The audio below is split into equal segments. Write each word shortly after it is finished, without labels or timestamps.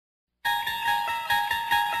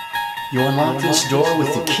You unlock this door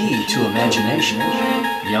with the key to imagination.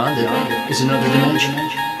 Beyond it is another dimension.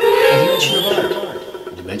 A dimension of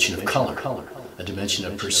art, a dimension of color, a dimension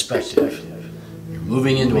of perspective. You're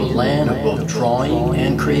moving into a land of both drawing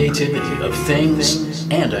and creativity, of things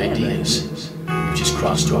and ideas. You've just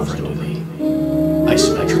crossed over into the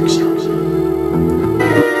isometric zone.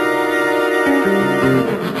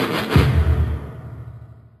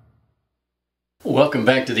 Welcome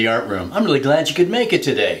back to the art room. I'm really glad you could make it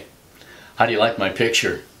today. How do you like my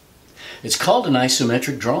picture? It's called an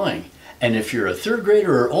isometric drawing, and if you're a third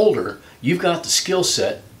grader or older, you've got the skill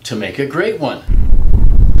set to make a great one.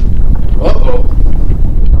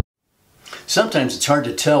 Uh-oh. Sometimes it's hard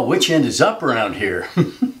to tell which end is up around here.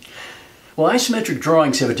 Well, isometric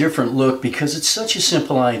drawings have a different look because it's such a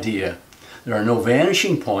simple idea. There are no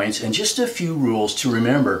vanishing points and just a few rules to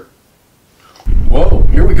remember. Whoa,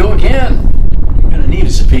 here we go again. What you're going to need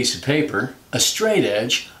is a piece of paper, a straight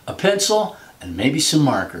edge, a pencil, and maybe some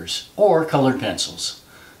markers or colored pencils.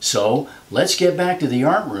 So let's get back to the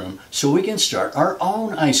art room so we can start our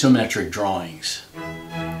own isometric drawings.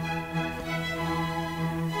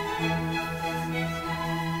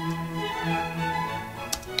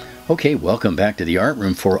 Okay, welcome back to the art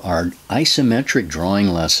room for our isometric drawing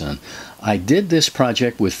lesson. I did this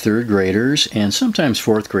project with third graders and sometimes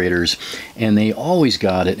fourth graders, and they always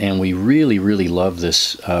got it, and we really love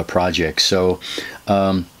this project. So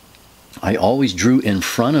I always drew in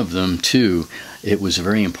front of them too. It was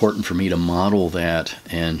very important for me to model that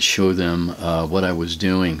and show them what I was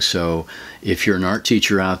doing. So if you're an art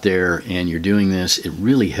teacher out there and you're doing this, it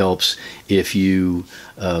really helps if you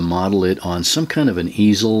model it on some kind of an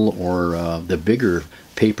easel, or the bigger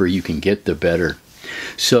paper you can get, the better.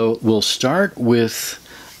 So we'll start with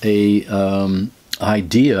a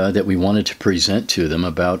idea that we wanted to present to them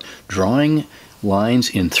about drawing lines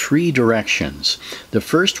in 3 directions. The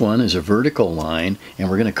first one is a vertical line, and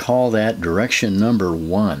we're going to call that direction number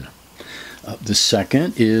 1. The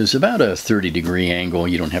second is about a 30-degree angle.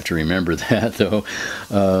 You don't have to remember that though.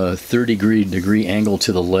 30-degree angle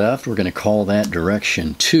to the left, we're going to call that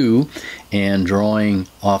direction 2, and drawing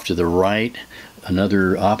off to the right,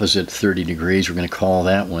 another opposite 30 degrees, we're going to call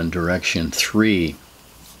that one direction 3.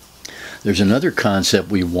 There's another concept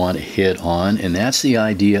we want to hit on, and that's the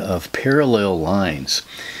idea of parallel lines.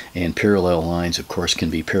 And parallel lines, of course,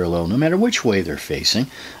 can be parallel no matter which way they're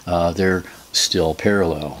facing. They're still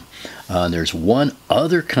parallel. There's one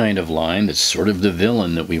other kind of line that's sort of the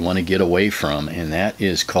villain that we want to get away from, and that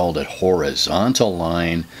is called a horizontal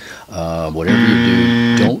line. Whatever you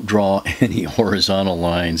do, don't draw any horizontal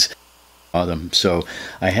lines. So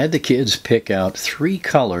I had the kids pick out 3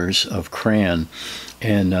 colors of crayon,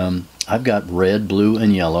 and I've got red, blue,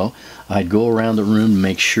 and yellow. I'd go around the room to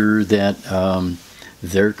make sure that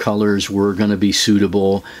their colors were going to be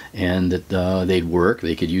suitable and that they'd work.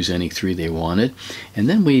 They could use any 3 they wanted. And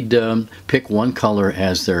then we'd pick one color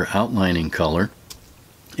as their outlining color.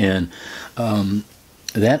 And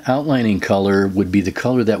that outlining color would be the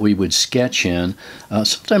color that we would sketch in.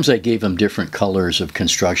 Sometimes I gave them different colors of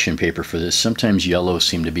construction paper for this. Sometimes yellow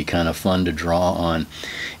seemed to be kind of fun to draw on.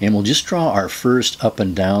 And we'll just draw our first up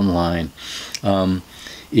and down line.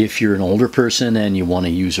 If you're an older person and you want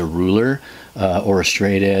to use a ruler or a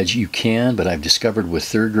straight edge, you can, but I've discovered with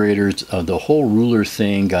third graders the whole ruler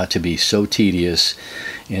thing got to be so tedious,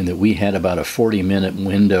 and that we had about a 40-minute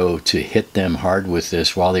window to hit them hard with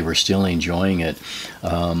this while they were still enjoying it,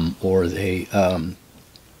 or they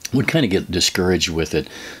would kind of get discouraged with it.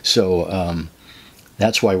 So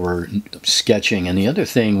that's why we're sketching. And the other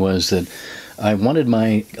thing was that I wanted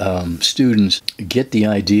my students to get the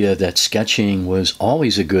idea that sketching was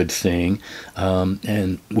always a good thing,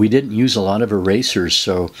 and we didn't use a lot of erasers,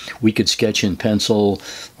 so we could sketch in pencil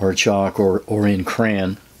or chalk or in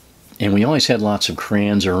crayon, and we always had lots of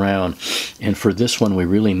crayons around. And for this one we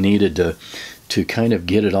really needed to kind of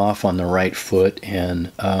get it off on the right foot,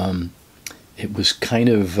 and it was kind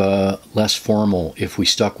of less formal if we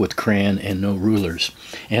stuck with crayon and no rulers.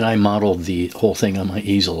 And I modeled the whole thing on my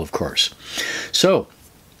easel, of course. So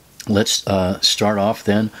let's start off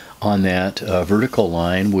then on that vertical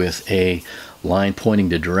line with a line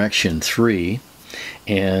pointing to direction 3.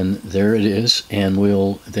 And there it is. And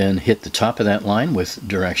we'll then hit the top of that line with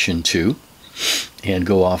direction 2 and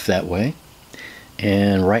go off that way.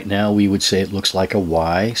 And right now we would say it looks like a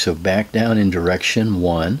Y. So back down in direction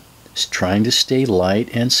 1. Trying to stay light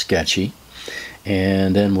and sketchy,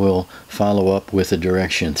 and then we'll follow up with a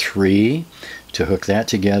direction 3 to hook that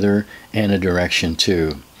together, and a direction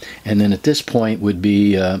 2. And then at this point would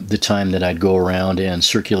be the time that I'd go around and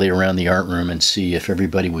circulate around the art room and see if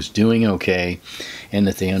everybody was doing okay and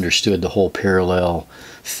that they understood the whole parallel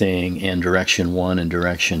thing in direction 1 and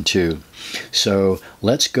direction 2. So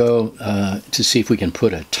let's go to see if we can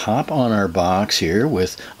put a top on our box here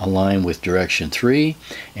with a line with direction 3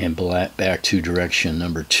 and back to direction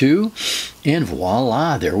number 2, and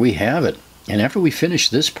voila, there we have it. And after we finish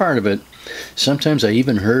this part of it, sometimes I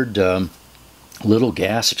even heard little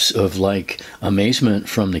gasps of like amazement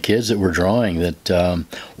from the kids that were drawing that,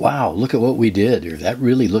 wow, look at what we did, or that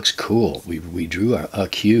really looks cool. We drew a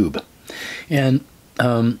cube. And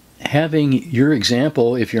having your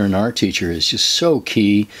example, if you're an art teacher, is just so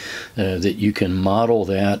key that you can model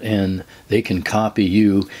that and they can copy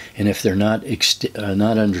you. And if they're not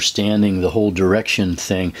understanding the whole direction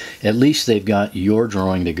thing, at least they've got your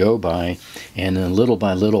drawing to go by. And then little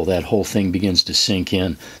by little, that whole thing begins to sink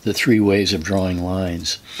in, the 3 ways of drawing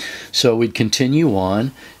lines. So we'd continue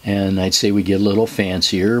on, and I'd say we get a little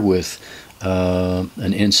fancier with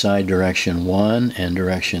an inside direction 1 and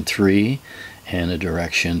direction 3. And a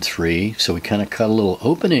direction 3. So we kind of cut a little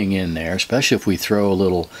opening in there, especially if we throw a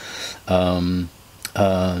little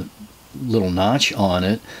notch on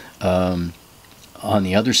it. On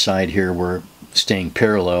the other side here, we're staying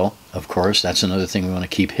parallel, of course. That's another thing we want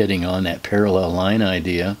to keep hitting on, that parallel line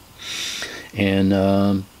idea. And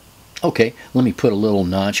okay, let me put a little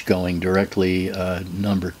notch going directly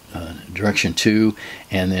direction 2,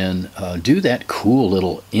 and then do that cool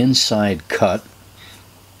little inside cut.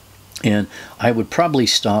 And I would probably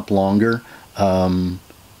stop longer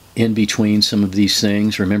in between some of these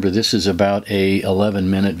things. Remember, this is about a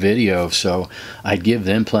 11-minute video, so I'd give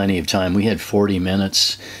them plenty of time. We had 40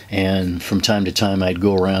 minutes, and from time to time I'd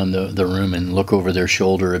go around the room and look over their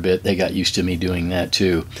shoulder a bit. They got used to me doing that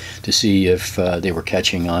too, to see if they were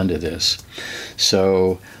catching on to this.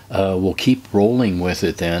 So we'll keep rolling with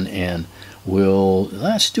it then, and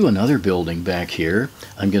let's do another building back here.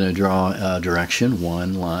 I'm going to draw a direction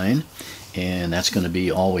 1 line, and that's going to be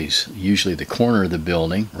always usually the corner of the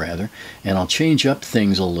building, rather. And I'll change up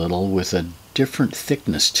things a little with a different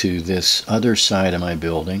thickness to this other side of my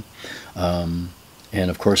building. And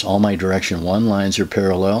of course, all my direction 1 lines are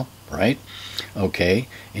parallel, right? Okay,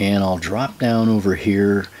 and I'll drop down over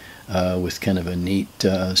here with kind of a neat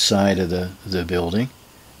side of the building,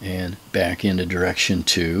 and back into direction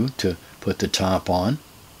 2 to put the top on,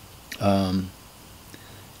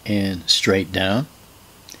 and straight down.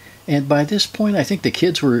 And by this point, I think the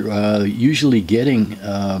kids were usually getting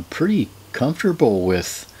pretty comfortable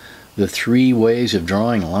with the 3 ways of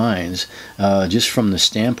drawing lines, just from the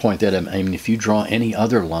standpoint that, I mean, if you draw any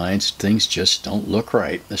other lines, things just don't look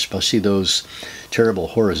right, especially those terrible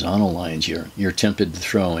horizontal lines you're tempted to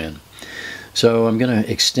throw in. So I'm going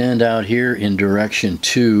to extend out here in direction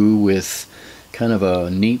 2 with kind of a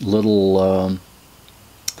neat little,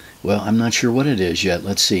 well, I'm not sure what it is yet.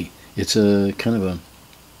 Let's see. It's a kind of a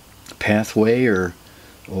pathway, or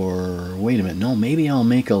wait a minute. No, maybe I'll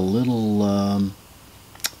make a little,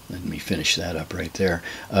 let me finish that up right there.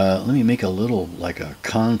 Let me make a little, like a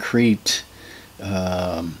concrete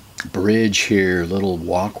bridge here, little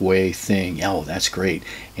walkway thing. Oh, that's great.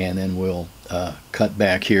 And then we'll cut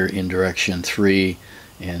back here in direction 3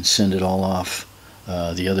 and send it all off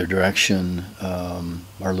the other direction,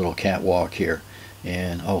 our little catwalk here.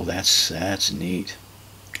 And oh, that's neat.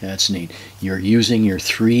 That's neat. You're using your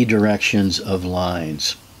 3 directions of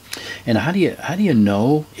lines. And how do you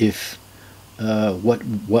know if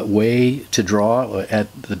what way to draw at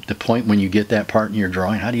the point when you get that part in your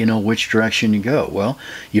drawing? How do you know which direction to go? Well,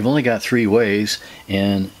 you've only got 3 ways,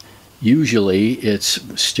 and usually it's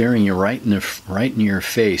staring you right in your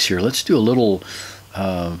face here. Let's do a little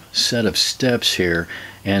set of steps here,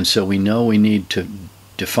 and so we know we need to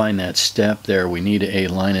define that step there. We need a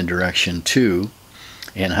line in direction 2,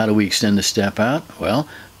 and how do we extend the step out? Well,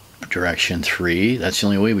 direction 3. That's the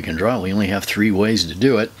only way we can draw it. We only have 3 ways to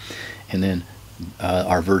do it, and then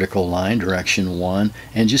our vertical line, direction 1,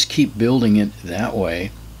 and just keep building it that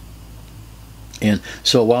way. And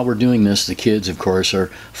so while we're doing this, the kids, of course, are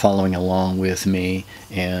following along with me,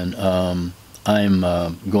 and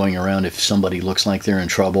I'm going around. If somebody looks like they're in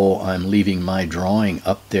trouble, I'm leaving my drawing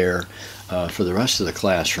up there for the rest of the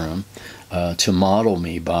classroom to model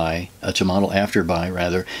after by,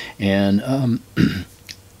 rather. And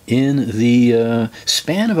in the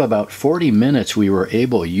span of about 40 minutes, we were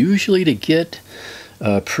able usually to get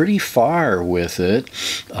pretty far with it.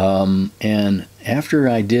 And after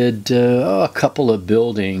I did a couple of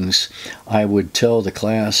buildings, I would tell the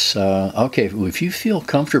class, okay, if you feel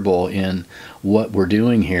comfortable in what we're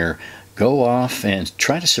doing here, go off and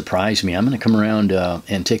try to surprise me. I'm going to come around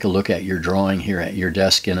and take a look at your drawing here at your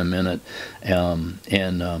desk in a minute,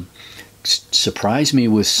 and surprise me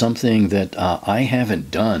with something that I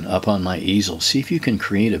haven't done up on my easel. See if you can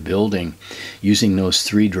create a building using those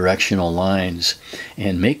 3 directional lines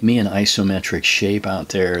and make me an isometric shape out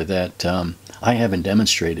there that I haven't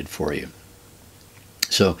demonstrated for you.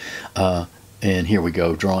 So, and here we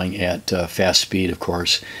go, drawing at fast speed, of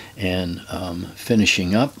course, and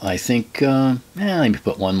finishing up. I think, let me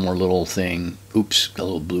put one more little thing. Oops, a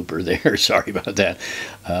little blooper there. Sorry about that.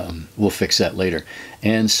 We'll fix that later.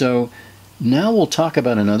 And so now we'll talk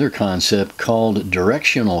about another concept called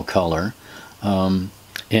directional color. And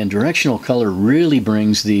directional color really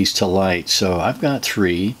brings these to light. So I've got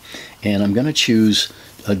 3, and I'm going to choose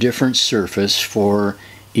a different surface for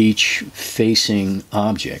each facing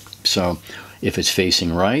object. So if it's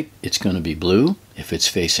facing right, it's going to be blue. If it's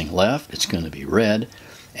facing left, it's going to be red.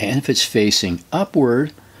 And if it's facing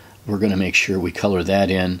upward, we're going to make sure we color that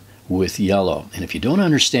in with yellow. And if you don't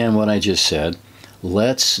understand what I just said,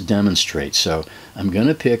 let's demonstrate. So I'm going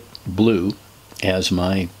to pick blue as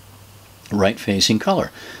my right facing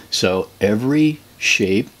color. So every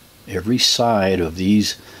shape, every side of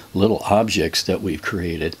these little objects that we've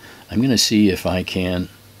created, I'm going to see if I can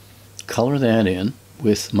color that in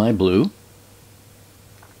with my blue.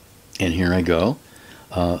 And here I go,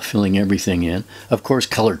 filling everything in. Of course,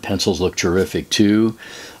 colored pencils look terrific too.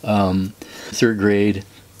 3rd grade,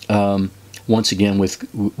 once again,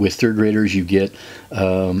 with 3rd graders, you get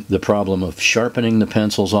the problem of sharpening the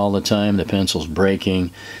pencils all the time, the pencils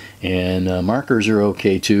breaking, and markers are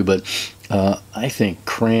okay too, but I think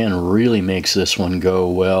crayon really makes this one go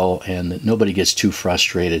well, and nobody gets too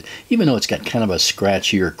frustrated. Even though it's got kind of a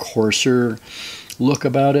scratchier, coarser look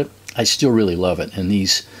about it, I still really love it. And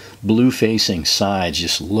these blue facing sides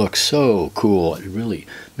just look so cool. It really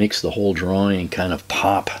makes the whole drawing kind of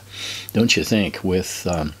pop, don't you think? With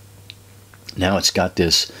now it's got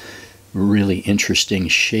this really interesting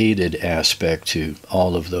shaded aspect to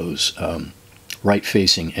all of those right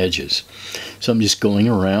facing edges. So I'm just going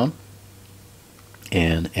around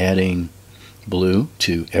and adding blue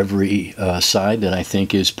to every side that I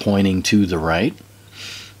think is pointing to the right.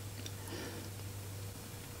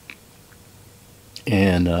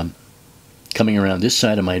 And coming around this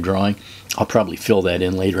side of my drawing, I'll probably fill that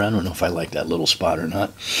in later. I don't know if I like that little spot or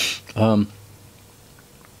not.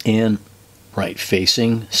 And right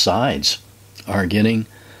facing sides are getting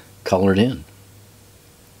colored in.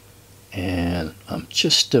 And I'm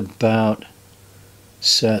just about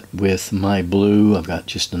set with my blue. I've got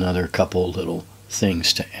just another couple little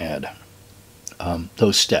things to add.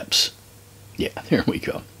 Those steps. Yeah, there we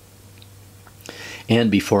go. And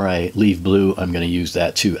before I leave blue, I'm going to use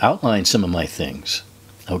that to outline some of my things.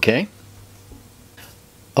 Okay?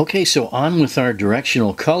 Okay, so on with our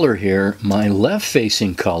directional color here. My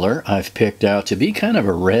left-facing color I've picked out to be kind of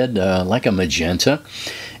a red, like a magenta.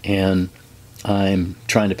 And I'm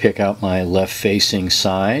trying to pick out my left-facing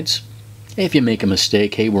sides. If you make a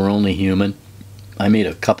mistake, hey, we're only human. I made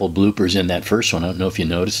a couple bloopers in that first one. I don't know if you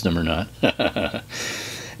noticed them or not.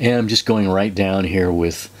 And I'm just going right down here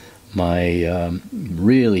with my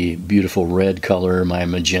really beautiful red color, my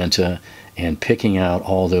magenta, and picking out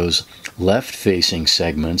all those left-facing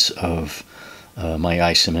segments of my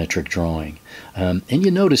isometric drawing. And you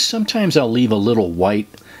notice sometimes I'll leave a little white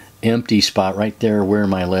empty spot right there where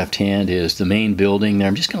my left hand is, the main building there.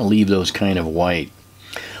 I'm just going to leave those kind of white.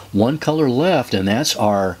 One color left, and that's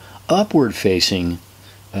our upward-facing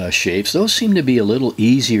shapes. Those seem to be a little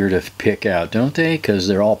easier to pick out, don't they? Because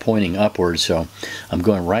they're all pointing upward. So I'm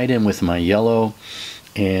going right in with my yellow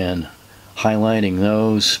and highlighting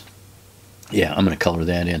those. Yeah, I'm going to color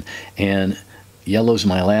that in. And yellow's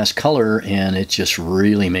my last color, and it just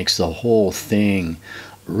really makes the whole thing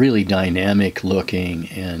really dynamic looking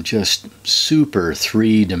and just super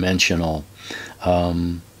three-dimensional.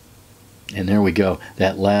 And there we go.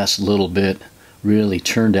 That last little bit really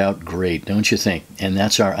turned out great, don't you think? And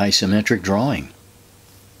that's our isometric drawing.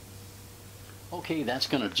 Okay, that's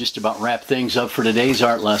going to just about wrap things up for today's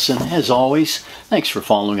art lesson. As always, thanks for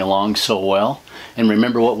following along so well. And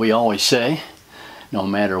remember what we always say, no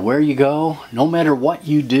matter where you go, no matter what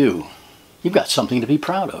you do, you've got something to be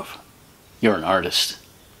proud of. You're an artist.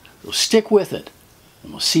 So stick with it,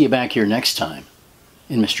 and we'll see you back here next time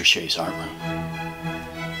in Mr. Shay's Art Room.